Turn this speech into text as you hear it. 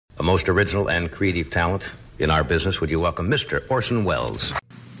A most original and creative talent in our business. Would you welcome Mr. Orson Welles?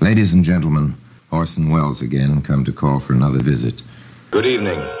 Ladies and gentlemen, Orson Welles again, come to call for another visit. Good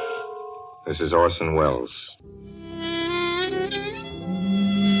evening. This is Orson Welles.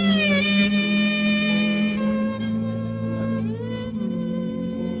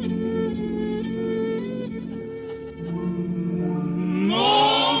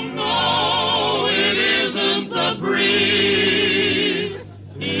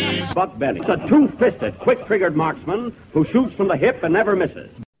 Buck Benny, a two-fisted, quick-triggered marksman who shoots from the hip and never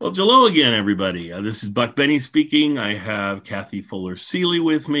misses. Well, hello again, everybody. This is Buck Benny speaking. I have Kathy Fuller-Seeley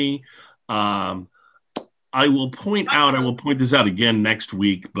with me. I will point this out again next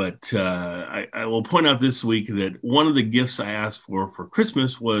week, but I will point out this week that one of the gifts I asked for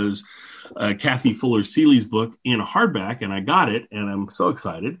Christmas was Kathy Fuller-Seeley's book in hardback, and I got it, and I'm so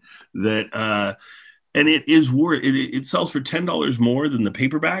excited that, and it is worth, it sells for $10 more than the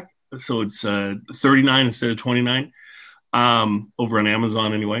paperback. So it's $39 instead of $29 over on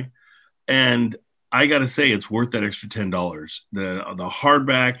Amazon anyway. And I got to say, it's worth that extra $10. The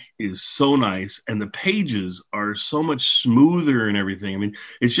hardback is so nice, and the pages are so much smoother and everything. I mean,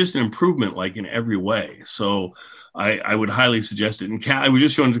 it's just an improvement, like in every way. So I would highly suggest it. And I was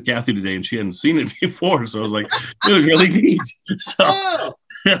just showing it to Kathy today, and she hadn't seen it before. So I was like, it was really neat. So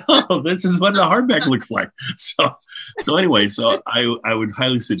this is what the hardback looks like. So anyway, I would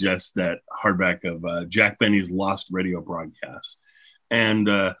highly suggest that hardback of Jack Benny's Lost Radio Broadcast. And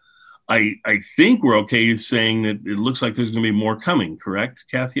I think we're okay saying that it looks like there's going to be more coming, correct,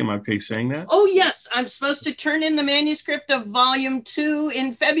 Kathy? Am I okay saying that? Oh, yes. I'm supposed to turn in the manuscript of Volume 2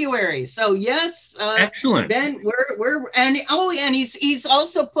 in February. So, yes. Excellent. Ben, and he's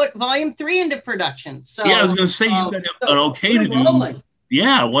also put Volume 3 into production. So yeah, I was going to say you've got an okay to do. Rolling.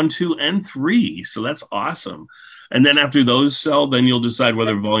 Yeah, 1, 2, and 3. So that's awesome. And then after those sell, then you'll decide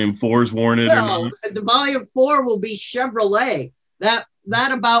whether Volume 4 is warranted or not. The Volume 4 will be Chevrolet. That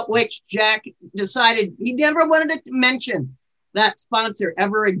about which Jack decided he never wanted to mention that sponsor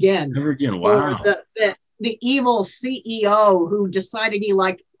ever again. Never again. Wow. Or the evil CEO who decided he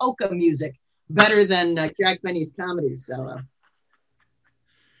liked polka music better than Jack Benny's comedy. So.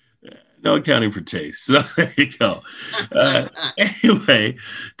 No accounting for taste. So there you go. Anyway,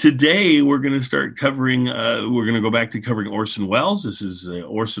 today we're going to start covering, we're going to go back to covering Orson Welles. This is the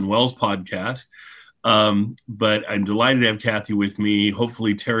Orson Welles podcast. But I'm delighted to have Kathy with me.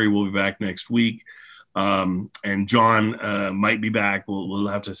 Hopefully Terry will be back next week. And John might be back. We'll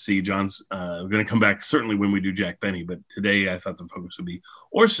have to see. John's going to come back certainly when we do Jack Benny. But today I thought the focus would be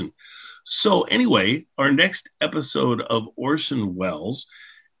Orson. So anyway, our next episode of Orson Welles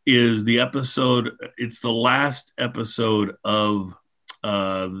is the episode, it's the last episode of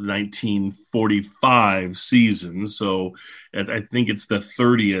 1945 season. So I think it's the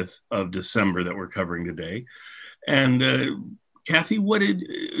 30th of December that we're covering today. And Kathy, did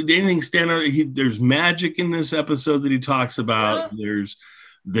anything stand out? There's magic in this episode that he talks about. Yeah.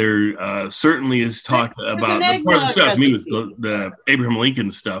 There certainly is talk about the part of the stuff to me was the Abraham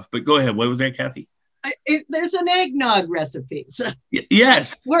Lincoln stuff. But go ahead. What was that, Kathy? There's an eggnog recipe. So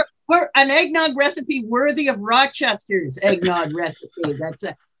yes. We're an eggnog recipe worthy of Rochester's eggnog recipe. That's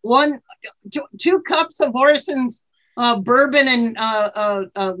 2 cups of Orson's bourbon and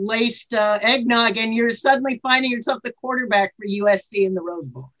laced eggnog, and you're suddenly finding yourself the quarterback for USC in the Rose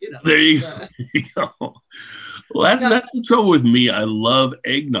Bowl. There you go. Well, that's the trouble with me. I love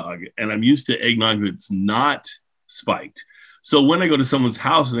eggnog, and I'm used to eggnog that's not spiked. So when I go to someone's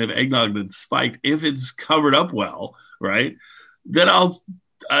house and they have eggnog that's spiked, if it's covered up well, right, then I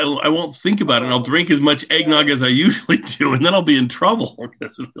won't think about it, and I'll drink as much eggnog as I usually do, and then I'll be in trouble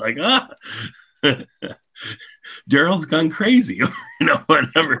because it's like, Daryl's gone crazy,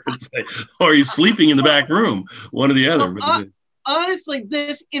 whatever. It's like, or he's sleeping in the back room, one or the other. Honestly,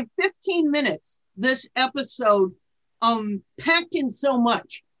 in 15 minutes, this episode packed in so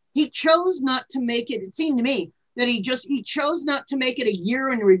much. He chose not to make it. It seemed to me that he chose not to make it a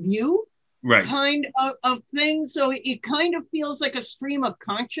year in review kind of thing. So it kind of feels like a stream of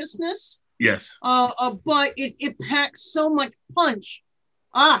consciousness. Yes. But it packs so much punch.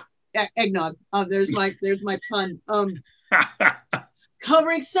 Eggnog. There's my pun.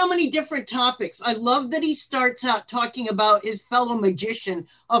 Covering so many different topics. I love that he starts out talking about his fellow magician,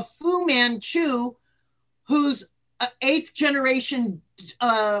 Fu Manchu, who's 8th generation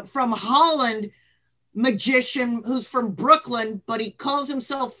from Holland magician who's from Brooklyn, but he calls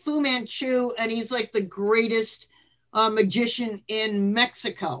himself Fu Manchu, and he's like the greatest magician in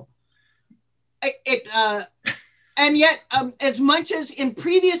Mexico. And yet, as much as in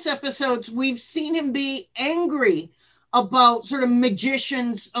previous episodes, we've seen him be angry about sort of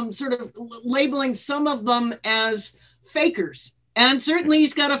magicians, sort of labeling some of them as fakers. And certainly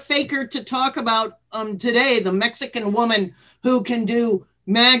he's got a faker to talk about today, the Mexican woman who can do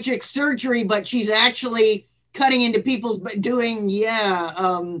magic surgery, but she's actually cutting into people's, doing,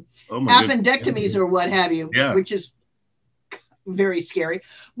 appendectomies or what have you, which is very scary.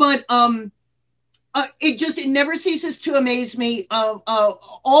 But it never ceases to amaze me.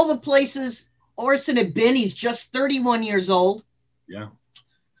 All the places Orson had been, he's just 31 years old. Yeah.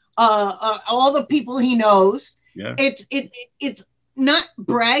 All the people he knows. Yeah. It's not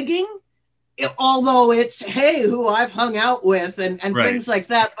bragging, although it's, hey, who I've hung out with and right. things like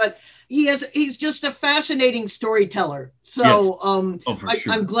that. But he's just a fascinating storyteller. So yes.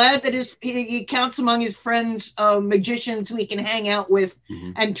 Sure. I'm glad that he counts among his friends, magicians we can hang out with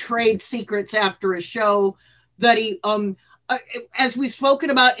and trade secrets after a show. That he, as we've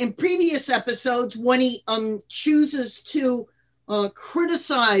spoken about in previous episodes, when he chooses to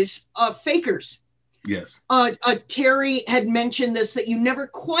criticize fakers. Yes. Terry had mentioned this, that you never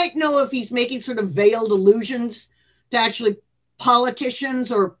quite know if he's making sort of veiled allusions to actually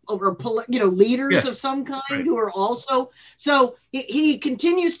politicians or leaders of some kind right. who are also. So he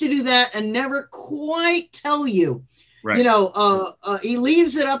continues to do that and never quite tell you. Right. He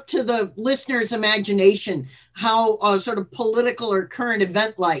leaves it up to the listener's imagination how sort of political or current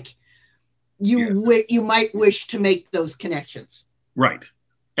event like you might wish to make those connections. Right.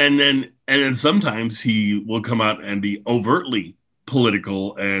 And then sometimes he will come out and be overtly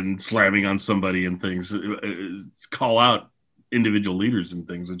political and slamming on somebody and things, call out individual leaders and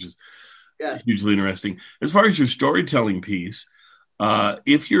things, which is hugely interesting. As far as your storytelling piece,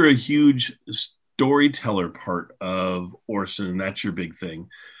 if you're a huge storyteller part of Orson, and that's your big thing,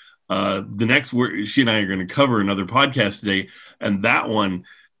 the next word she and I are going to cover another podcast today, and that one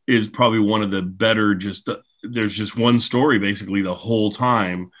is probably one of the better. There's just one story basically the whole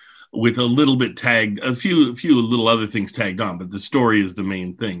time, with a little bit tagged, a few little other things tagged on, but the story is the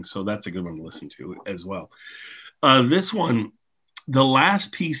main thing. So that's a good one to listen to as well. This one, the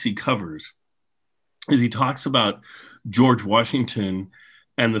last piece he covers is he talks about George Washington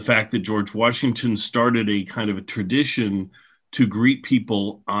and the fact that George Washington started a kind of a tradition to greet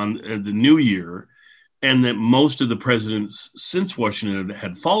people on the New Year, and that most of the presidents since Washington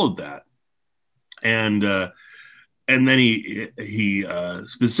had followed that. And then he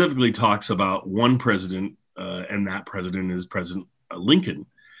specifically talks about one president, and that president is President Lincoln,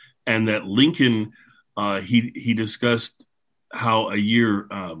 and that Lincoln, he discussed how a year,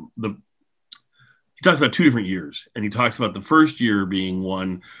 he talks about 2 different years, and he talks about the first year being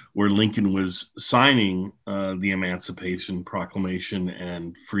one where Lincoln was signing the Emancipation Proclamation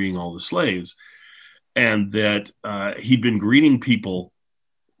and freeing all the slaves, and that he'd been greeting people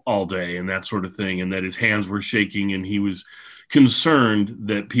all day and that sort of thing, and that his hands were shaking, and he was concerned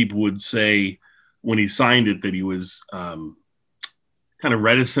that people would say when he signed it that he was kind of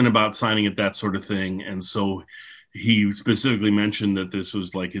reticent about signing it, that sort of thing. And so he specifically mentioned that this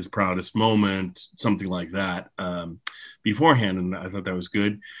was like his proudest moment, something like that, beforehand, and I thought that was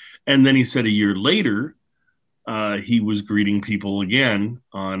good. And then he said a year later he was greeting people again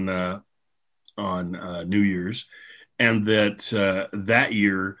on New Year's, and that that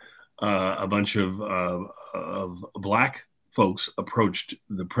year, a bunch of black folks approached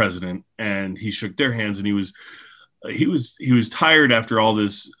the president, and he shook their hands, and he was tired after all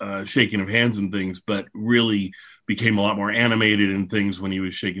this shaking of hands and things, but really became a lot more animated and things when he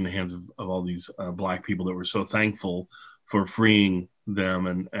was shaking the hands of all these black people that were so thankful for freeing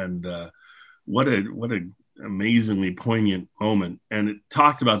them, and what a amazingly poignant moment. And it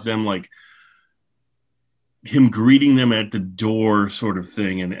talked about them like him greeting them at the door sort of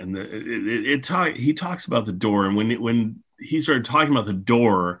thing. And he talks about the door. And when he started talking about the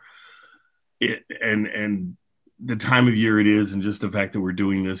door and the time of year it is, and just the fact that we're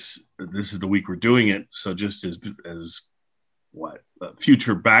doing this is the week we're doing it. So just as what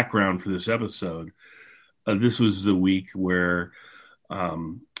future background for this episode, this was the week where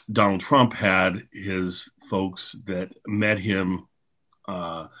Donald Trump had his folks that met him.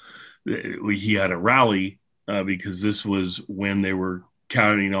 He had a rally because this was when they were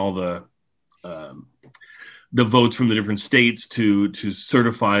counting all the votes from the different states to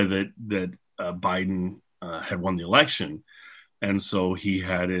certify that Biden had won the election. And so he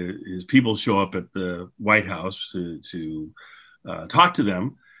had his people show up at the White House to talk to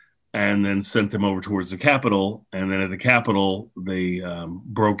them, and then sent them over towards the Capitol. And then at the Capitol, they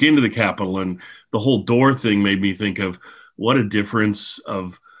broke into the Capitol, and the whole door thing made me think of what a difference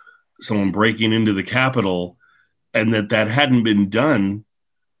of someone breaking into the Capitol, and that hadn't been done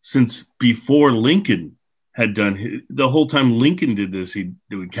since before Lincoln had done the whole time Lincoln did this. The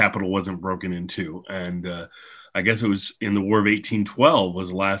Capitol wasn't broken into, and I guess it was in the War of 1812 was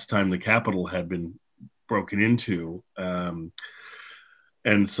the last time the Capitol had been broken into, and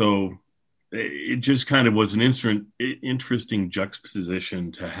so it just kind of was an interesting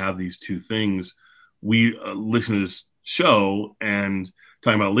juxtaposition to have these two things. We listen to this show and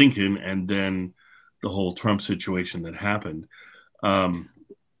talking about Lincoln, and then the whole Trump situation that happened.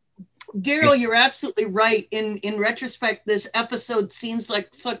 Daryl, you're absolutely right. In retrospect, this episode seems like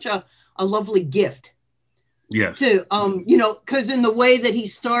such a lovely gift. Yes. To because in the way that he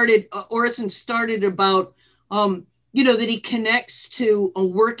started, Orson started about that he connects to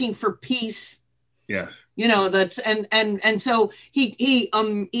working for peace. Yes. That's and so he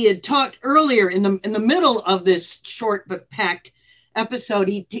had talked earlier in the middle of this short but packed episode.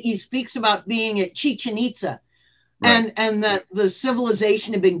 He speaks about being at Chichen Itza. Right. And that the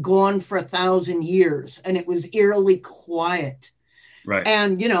civilization had been gone for 1,000 years, and it was eerily quiet. Right.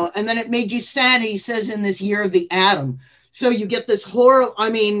 And and then it made you sad. And he says, in this year of the atom. So you get this horrible.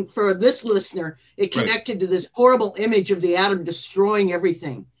 I mean, for this listener, it connected to this horrible image of the atom destroying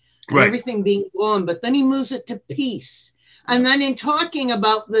everything, and everything being gone. But then he moves it to peace. And then in talking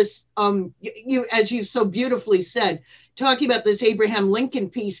about this, you as you so beautifully said, talking about this Abraham Lincoln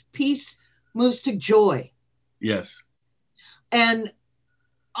peace moves to joy. Yes. And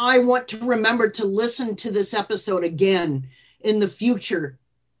I want to remember to listen to this episode again in the future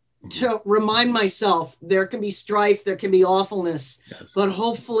to remind myself there can be strife, there can be awfulness, but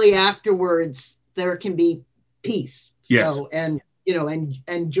hopefully afterwards there can be peace. Yes. So, and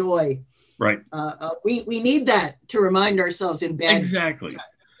joy. Right. We need that to remind ourselves in bad Exactly.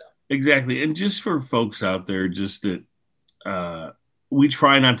 Exactly. And just for folks out there, just that we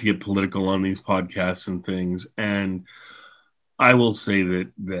try not to get political on these podcasts and things. And I will say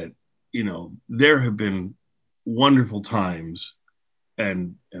that there have been wonderful times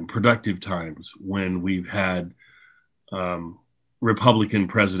and productive times when we've had Republican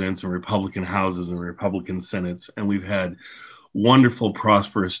presidents and Republican houses and Republican senates, and we've had wonderful,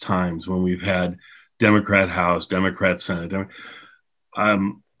 prosperous times when we've had Democrat House, Democrat Senate.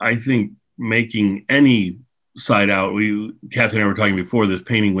 I think making any side out, Kathy and I were talking before this,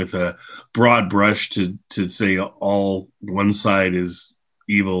 painting with a broad brush to say all one side is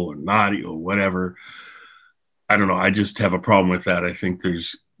evil or not or whatever. I don't know. I just have a problem with that. I think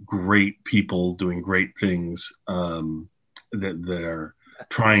there's great people doing great things that are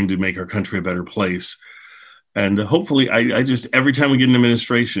trying to make our country a better place. And hopefully I just, every time we get an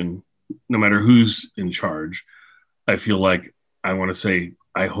administration, no matter who's in charge, I feel like I want to say,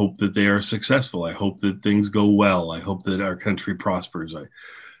 I hope that they are successful. I hope that things go well. I hope that our country prospers.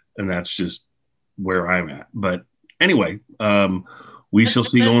 And that's just where I'm at. But anyway, we shall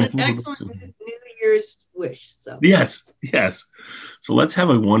see going forward. Excellent New Year's wish. So yes. So let's have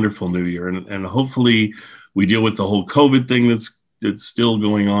a wonderful New Year, and hopefully we deal with the whole COVID thing that's still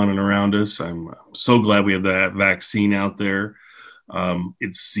going on and around us. I'm so glad we have that vaccine out there.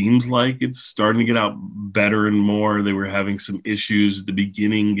 It seems like it's starting to get out better and more. They were having some issues at the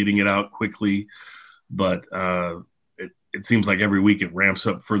beginning getting it out quickly, but it seems like every week it ramps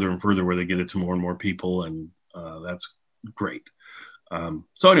up further and further where they get it to more and more people, and that's great.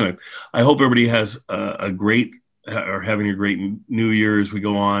 So anyway, I hope everybody has having a great New Year as we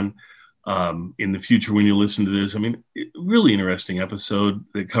go on. In the future, when you listen to this, I mean, really interesting episode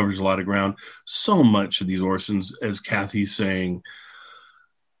that covers a lot of ground. So much of these Orsons, as Kathy's saying,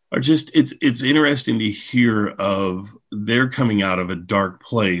 are just, it's interesting to hear of they're coming out of a dark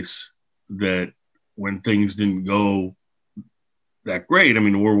place that when things didn't go that great, I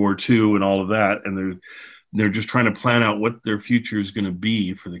mean, World War II and all of that, and they're just trying to plan out what their future is going to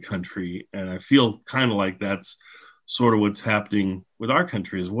be for the country. And I feel kind of like that's sort of what's happening with our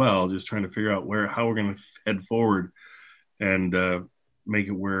country as well, just trying to figure out how we're going to head forward and make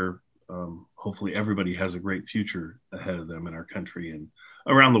it where hopefully everybody has a great future ahead of them in our country and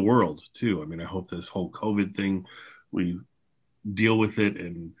around the world too. I mean, I hope this whole COVID thing, we deal with it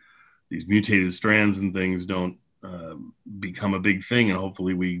and these mutated strands and things don't become a big thing. And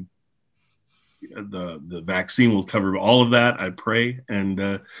hopefully the vaccine will cover all of that, I pray.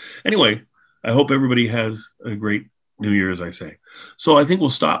 And anyway, I hope everybody has a great New Year, as I say. So I think we'll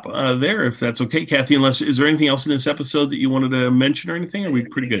stop there if that's okay, Kathy, is there anything else in this episode that you wanted to mention or anything? Are we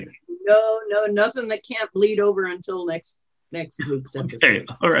pretty good? No, nothing that can't bleed over until next week's episode. Okay,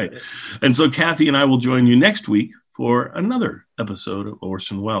 all right. And so Kathy and I will join you next week for another episode of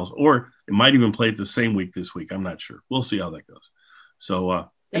Orson Welles, or it might even play it the same week this week. I'm not sure. We'll see how that goes. So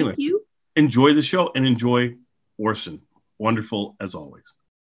anyway, thank you. Enjoy the show and enjoy Orson. Wonderful as always.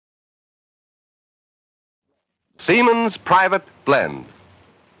 Siemens Private Blend.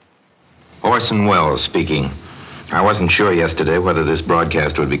 Orson Welles speaking. I wasn't sure yesterday whether this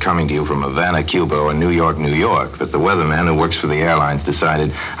broadcast would be coming to you from Havana, Cuba, or New York, New York, but the weatherman who works for the airlines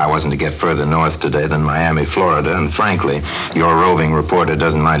decided I wasn't to get further north today than Miami, Florida, and frankly, your roving reporter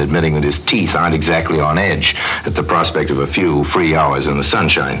doesn't mind admitting that his teeth aren't exactly on edge at the prospect of a few free hours in the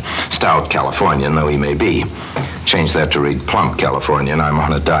sunshine. Stout Californian though he may be. Change that to read plump Californian, I'm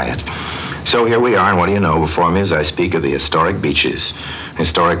on a diet. So here we are, and what do you know, before me as I speak of the historic beaches.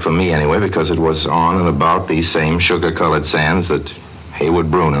 Historic for me, anyway, because it was on and about these same sugar-colored sands that Haywood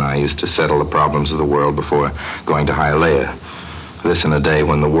Broun and I used to settle the problems of the world before going to Hialeah. This in a day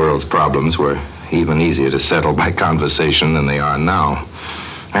when the world's problems were even easier to settle by conversation than they are now.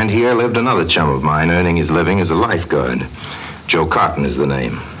 And here lived another chum of mine, earning his living as a lifeguard. Joe Cotton is the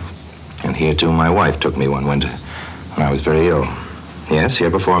name. And here, too, my wife took me one winter when I was very ill. Yes, here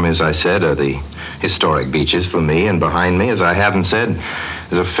before me, as I said, are the historic beaches for me, and behind me, as I haven't said,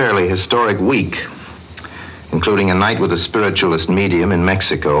 is a fairly historic week, including a night with a spiritualist medium in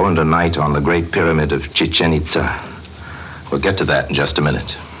Mexico and a night on the Great Pyramid of Chichen Itza. We'll get to that in just a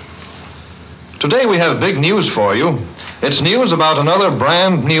minute. Today we have big news for you. It's news about another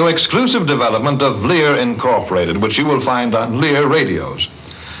brand new exclusive development of Lear Incorporated, which you will find on Lear radios.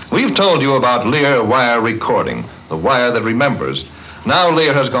 We've told you about Lear wire recording, the wire that remembers. Now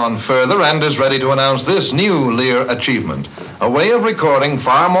Lear has gone further and is ready to announce this new Lear achievement, a way of recording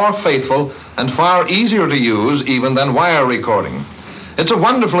far more faithful and far easier to use even than wire recording. It's a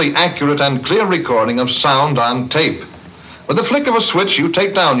wonderfully accurate and clear recording of sound on tape. With the flick of a switch, you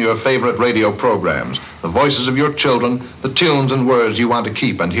take down your favorite radio programs, the voices of your children, the tunes and words you want to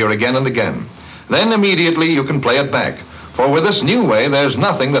keep and hear again and again. Then immediately you can play it back, for with this new way, there's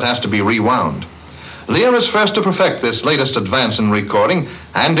nothing that has to be rewound. Lear is first to perfect this latest advance in recording,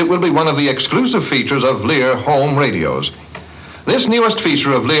 and it will be one of the exclusive features of Lear home radios. This newest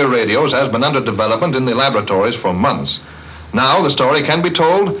feature of Lear radios has been under development in the laboratories for months. Now the story can be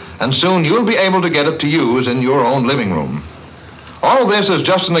told, and soon you'll be able to get it to use in your own living room. All this is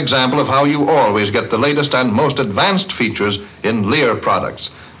just an example of how you always get the latest and most advanced features in Lear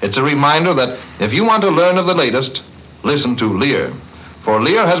products. It's a reminder that if you want to learn of the latest, listen to Lear. For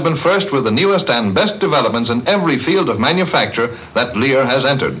Lear has been first with the newest and best developments in every field of manufacture that Lear has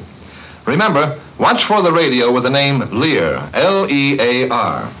entered. Remember, watch for the radio with the name Lear,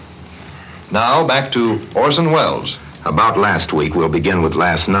 L-E-A-R. Now back to Orson Welles. About last week, we'll begin with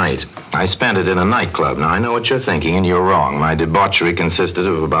last night. I spent it in a nightclub. Now, I know what you're thinking, and you're wrong. My debauchery consisted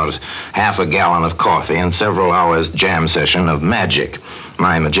of about half a gallon of coffee and several hours jam session of magic.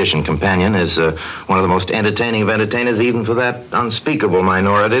 My magician companion is one of the most entertaining of entertainers, even for that unspeakable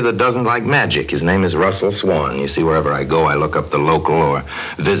minority that doesn't like magic. His name is Russell Swan. You see, wherever I go, I look up the local or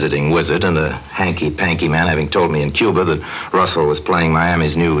visiting wizard, and a hanky-panky man having told me in Cuba that Russell was playing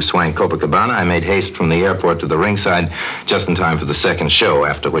Miami's new Swank Copacabana, I made haste from the airport to the ringside just in time for the second show,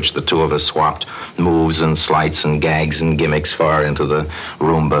 after which the two of us swapped moves and sleights and gags and gimmicks far into the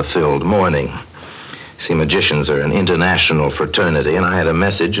Roomba-filled morning. See, magicians are an international fraternity, and I had a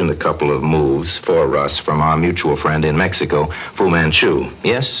message and a couple of moves for Russ from our mutual friend in Mexico, Fu Manchu.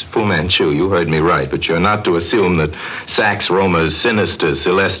 Yes, Fu Manchu, you heard me right, but you're not to assume that Sax Roma's sinister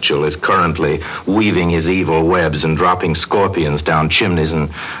celestial is currently weaving his evil webs and dropping scorpions down chimneys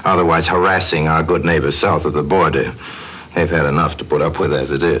and otherwise harassing our good neighbors south of the border. They've had enough to put up with as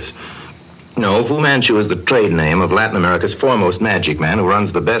it is. No, Fu Manchu is the trade name of Latin America's foremost magic man who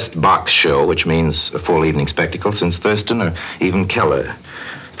runs the best box show, which means a full evening spectacle, since Thurston or even Keller.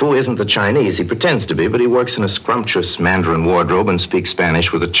 Fu isn't the Chinese. He pretends to be, but he works in a scrumptious Mandarin wardrobe and speaks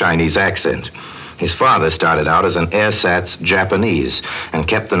Spanish with a Chinese accent. His father started out as an ersatz Japanese and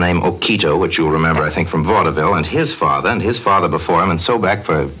kept the name Okito, which you'll remember, I think, from vaudeville, and his father before him, and so back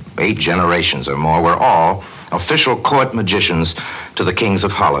for 8 generations or more, were all official court magicians to the kings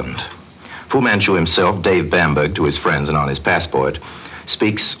of Holland. Fu Manchu himself, Dave Bamberg, to his friends and on his passport,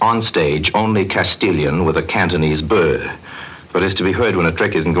 speaks on stage only Castilian with a Cantonese burr, but is to be heard when a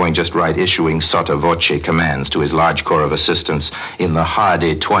trick isn't going just right, issuing sotto voce commands to his large corps of assistants in the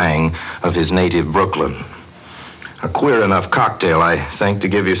hardy twang of his native Brooklyn. A queer enough cocktail, I think, to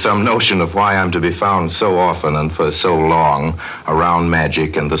give you some notion of why I'm to be found so often and for so long around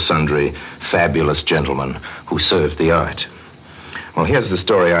magic and the sundry fabulous gentlemen who serve the art. Well, here's the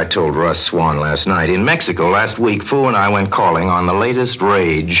story I told Russ Swan last night. In Mexico last week, Fu and I went calling on the latest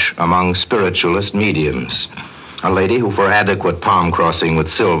rage among spiritualist mediums. A lady who, for adequate palm crossing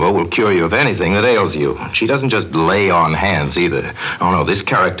with silver, will cure you of anything that ails you. She doesn't just lay on hands either. Oh, no, this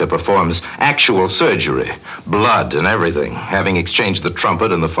character performs actual surgery, blood and everything, having exchanged the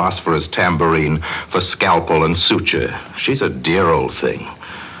trumpet and the phosphorus tambourine for scalpel and suture. She's a dear old thing.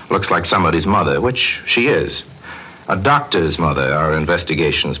 Looks like somebody's mother, which she is. A doctor's mother, our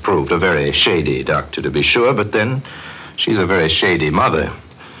investigations proved. A very shady doctor, to be sure, but then she's a very shady mother.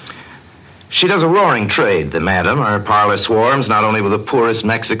 She does a roaring trade, the madam. Her parlor swarms not only with the poorest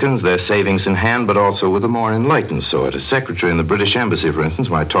Mexicans, their savings in hand, but also with the more enlightened sort. A secretary in the British Embassy, for instance,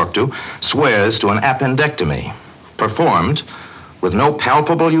 who I talked to, swears to an appendectomy performed with no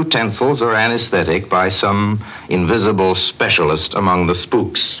palpable utensils or anesthetic by some invisible specialist among the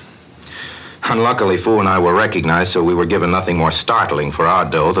spooks. Unluckily, Fu and I were recognized, so we were given nothing more startling for our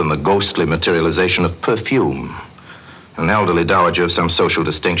dough than the ghostly materialization of perfume. An elderly dowager of some social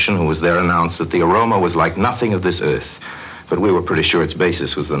distinction who was there announced that the aroma was like nothing of this earth, but we were pretty sure its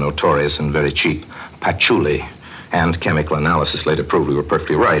basis was the notorious and very cheap patchouli, and chemical analysis later proved we were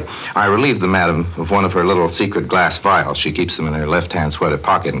perfectly right. I relieved the madam of one of her little secret glass vials. She keeps them in her left-hand sweater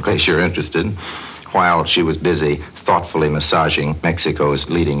pocket in case you're interested, while she was busy thoughtfully massaging Mexico's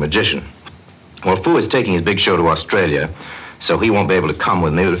leading magician. Well, Fu is taking his big show to Australia, so he won't be able to come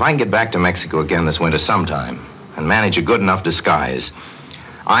with me, but if I can get back to Mexico again this winter sometime and manage a good enough disguise,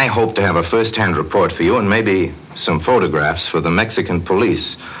 I hope to have a first-hand report for you and maybe some photographs for the Mexican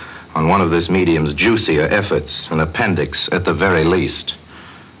police on one of this medium's juicier efforts, an appendix at the very least.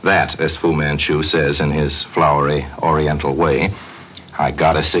 That, as Fu Manchu says in his flowery Oriental way, I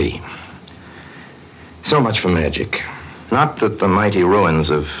gotta see. So much for magic. Not that the mighty ruins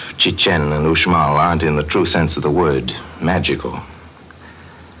of Chichen and Uxmal aren't, in the true sense of the word, magical.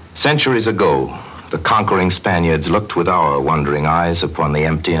 Centuries ago, the conquering Spaniards looked with our wondering eyes upon the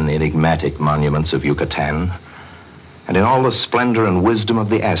empty and enigmatic monuments of Yucatan, and in all the splendor and wisdom of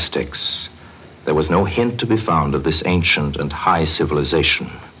the Aztecs, there was no hint to be found of this ancient and high civilization,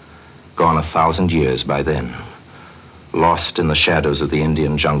 gone 1,000 years by then, lost in the shadows of the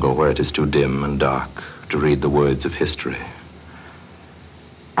Indian jungle where it is too dim and dark to read the words of history.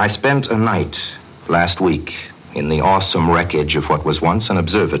 I spent a night last week in the awesome wreckage of what was once an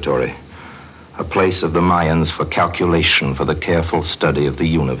observatory, a place of the Mayans for calculation, for the careful study of the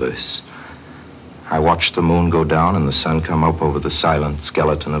universe. I watched the moon go down and the sun come up over the silent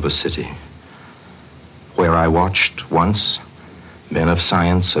skeleton of a city. Where I watched once, men of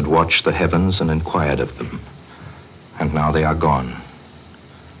science had watched the heavens and inquired of them. And now they are gone.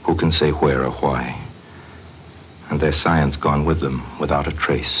 Who can say where or why? And their science gone with them without a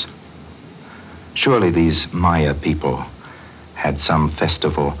trace. Surely these Maya people had some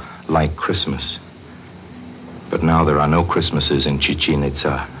festival like Christmas. But now there are no Christmases in Chichen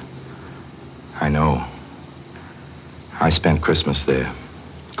Itza. I know. I spent Christmas there,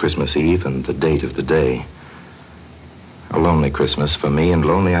 Christmas Eve and the date of the day. A lonely Christmas for me, and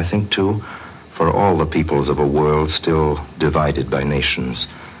lonely, I think, too, for all the peoples of a world still divided by nations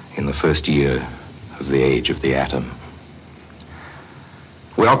in the first year of the age of the atom.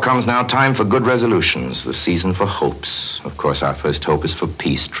 Well, comes now time for good resolutions, the season for hopes. Of course, our first hope is for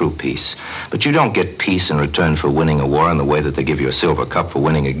peace, true peace. But you don't get peace in return for winning a war in the way that they give you a silver cup for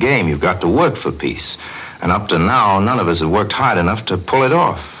winning a game. You've got to work for peace. And up to now, none of us have worked hard enough to pull it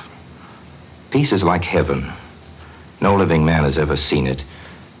off. Peace is like heaven. No living man has ever seen it,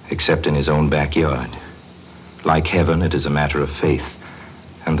 except in his own backyard. Like heaven, it is a matter of faith.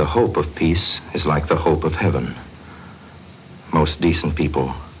 And the hope of peace is like the hope of heaven. Most decent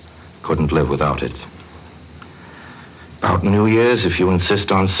people couldn't live without it. About New Year's, if you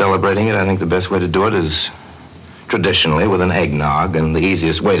insist on celebrating it, I think the best way to do it is traditionally with an eggnog, and the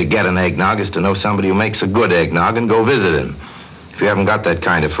easiest way to get an eggnog is to know somebody who makes a good eggnog and go visit him. If you haven't got that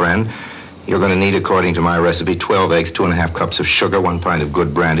kind of friend, you're going to need, according to my recipe, 12 eggs, 2.5 cups of sugar, 1 pint of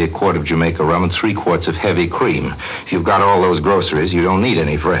good brandy, 1/4 of Jamaica rum, and 3 quarts of heavy cream. If you've got all those groceries, you don't need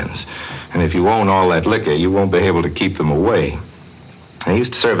any friends. And if you own all that liquor, you won't be able to keep them away. I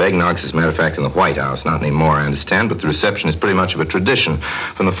used to serve eggnogs, as a matter of fact, in the White House. Not anymore, I understand, but the reception is pretty much of a tradition.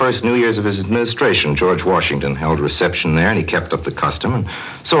 From the first New Year's of his administration, George Washington held a reception there, and he kept up the custom, and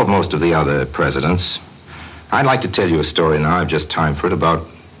so have most of the other presidents. I'd like to tell you a story now, I've just time for it, about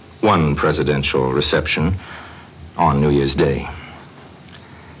one presidential reception on New Year's Day.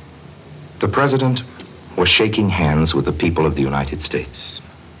 The president was shaking hands with the people of the United States.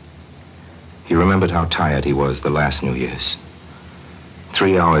 He remembered how tired he was the last New Year's.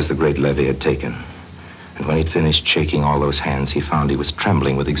 3 hours the great levee had taken, and when he'd finished shaking all those hands, he found he was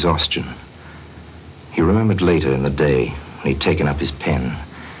trembling with exhaustion. He remembered later in the day, when he'd taken up his pen,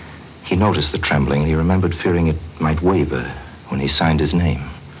 He noticed the trembling. He remembered fearing it might waver when he signed his name,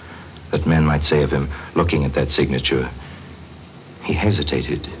 that men might say of him, looking at that signature, he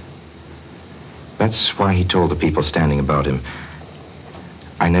hesitated. That's why he told the people standing about him,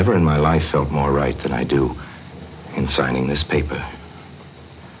 I never in my life felt more right than I do in signing this paper.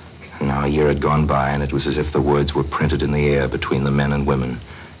 And now a year had gone by, and it was as if the words were printed in the air between the men and women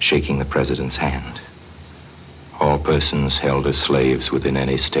shaking the president's hand. All persons held as slaves within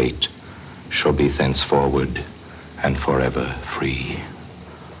any state shall be thenceforward and forever free.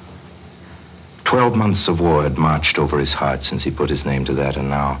 12 months of war had marched over his heart since he put his name to that, and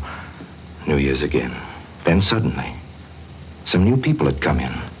now New Year's again. Then suddenly, some new people had come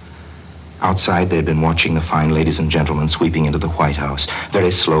in. Outside, they had been watching the fine ladies and gentlemen sweeping into the White House.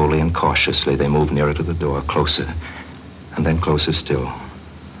 Very slowly and cautiously, they moved nearer to the door, closer, and then closer still.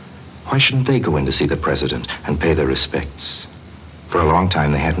 Why shouldn't they go in to see the president and pay their respects? For a long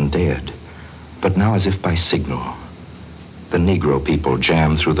time, they hadn't dared. But now, as if by signal, the Negro people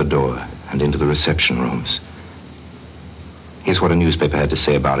jammed through the door and into the reception rooms. Here's what a newspaper had to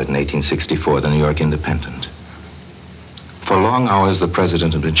say about it in 1864, the New York Independent. For long hours, the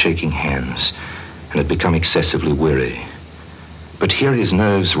president had been shaking hands and had become excessively weary. But here his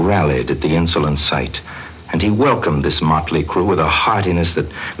nerves rallied at the insolent sight, and he welcomed this motley crew with a heartiness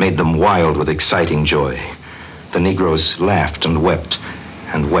that made them wild with exciting joy. The Negroes laughed and wept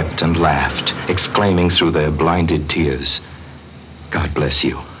and laughed, exclaiming through their blinded tears, God bless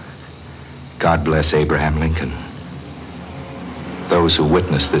you. God bless Abraham Lincoln. Those who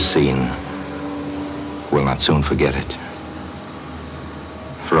witnessed this scene will not soon forget it.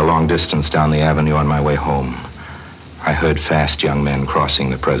 For a long distance down the avenue on my way home, I heard fast young men crossing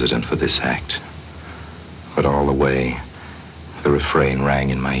the president for this act. But all the way, the refrain rang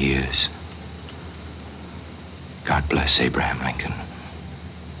in my ears. God bless Abraham Lincoln.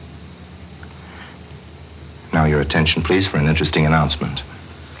 Now your attention, please, for an interesting announcement.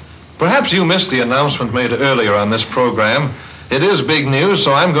 Perhaps you missed the announcement made earlier on this program. It is big news,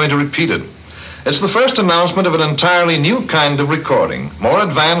 so I'm going to repeat it. It's the first announcement of an entirely new kind of recording, more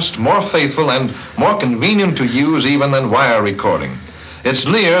advanced, more faithful, and more convenient to use even than wire recording. It's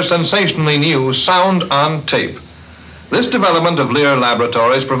Lear's sensationally new Sound on Tape. This development of Lear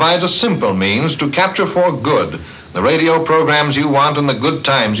Laboratories provides a simple means to capture for good the radio programs you want and the good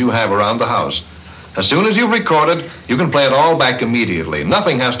times you have around the house. As soon as you've recorded, you can play it all back immediately.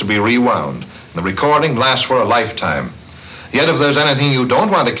 Nothing has to be rewound. The recording lasts for a lifetime. Yet if there's anything you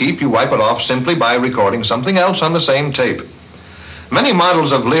don't want to keep, you wipe it off simply by recording something else on the same tape. Many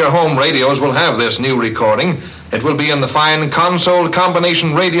models of Lear home radios will have this new recording. It will be in the fine console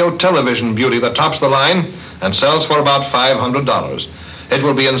combination radio television beauty that tops the line and sells for about $500. It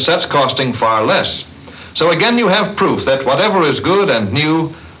will be in sets costing far less. So again, you have proof that whatever is good and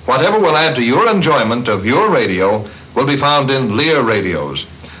new, whatever will add to your enjoyment of your radio, will be found in Lear radios.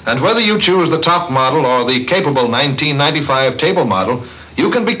 And whether you choose the top model or the capable 1995 table model,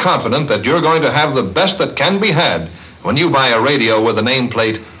 you can be confident that you're going to have the best that can be had when you buy a radio with the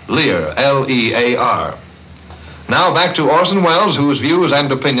nameplate Lear, L-E-A-R. Now back to Orson Welles, whose views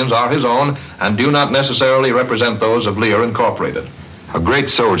and opinions are his own and do not necessarily represent those of Lear Incorporated. A great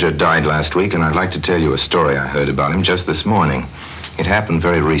soldier died last week, and I'd like to tell you a story I heard about him just this morning. It happened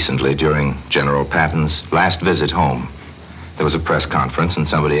very recently during General Patton's last visit home. There was a press conference, and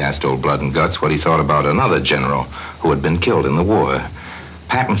somebody asked Old Blood and Guts what he thought about another general who had been killed in the war.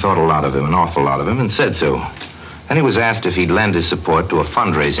 Patton thought a lot of him, an awful lot of him, and said so. Then he was asked if he'd lend his support to a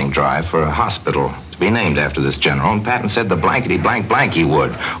fundraising drive for a hospital to be named after this general, and Patton said the blankety blank blank he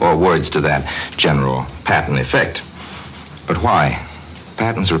would, or words to that General Patton effect. But why?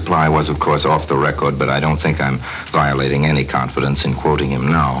 Patton's reply was, of course, off the record, but I don't think I'm violating any confidence in quoting him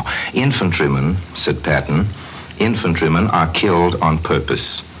now. Infantrymen, said Patton, infantrymen are killed on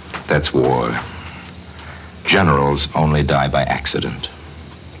purpose. That's war. Generals only die by accident.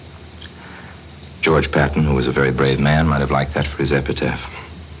 George Patton, who was a very brave man, might have liked that for his epitaph.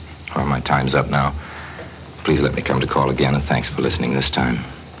 Well, my time's up now. Please let me come to call again, and thanks for listening this time.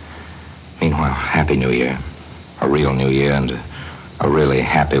 Meanwhile, Happy New Year. A real New Year, and a really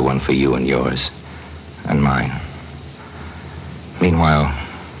happy one for you and yours, and mine. Meanwhile,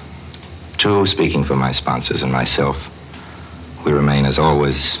 too, speaking for my sponsors and myself, we remain, as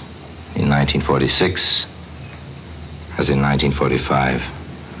always, in 1946, as in 1945,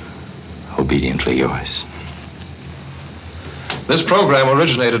 obediently yours. This program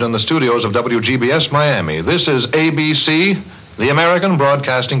originated in the studios of WGBS Miami. This is ABC, the American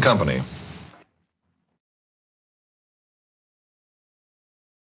Broadcasting Company.